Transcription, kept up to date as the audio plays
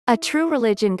A true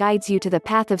religion guides you to the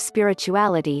path of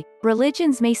spirituality.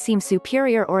 Religions may seem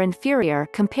superior or inferior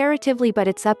comparatively, but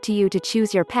it's up to you to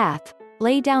choose your path.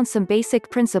 Lay down some basic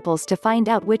principles to find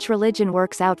out which religion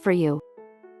works out for you.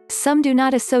 Some do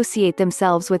not associate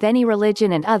themselves with any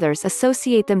religion and others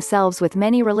associate themselves with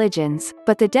many religions,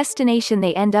 but the destination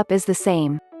they end up is the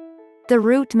same. The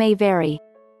route may vary.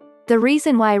 The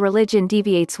reason why religion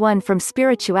deviates one from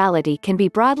spirituality can be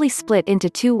broadly split into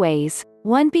two ways,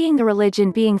 one being the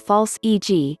religion being false,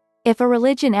 e.g., if a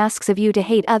religion asks of you to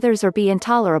hate others or be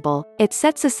intolerable, it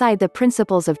sets aside the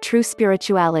principles of true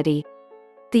spirituality.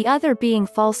 The other being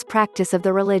false practice of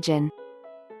the religion.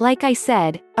 Like I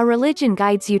said, a religion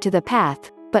guides you to the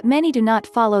path, but many do not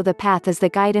follow the path as the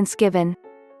guidance given.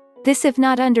 This, if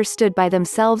not understood by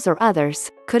themselves or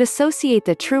others, could associate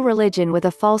the true religion with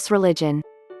a false religion.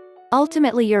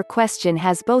 Ultimately, your question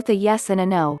has both a yes and a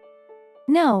no.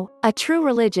 No, a true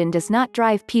religion does not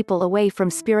drive people away from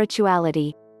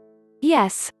spirituality.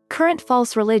 Yes, current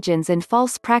false religions and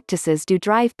false practices do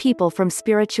drive people from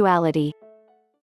spirituality.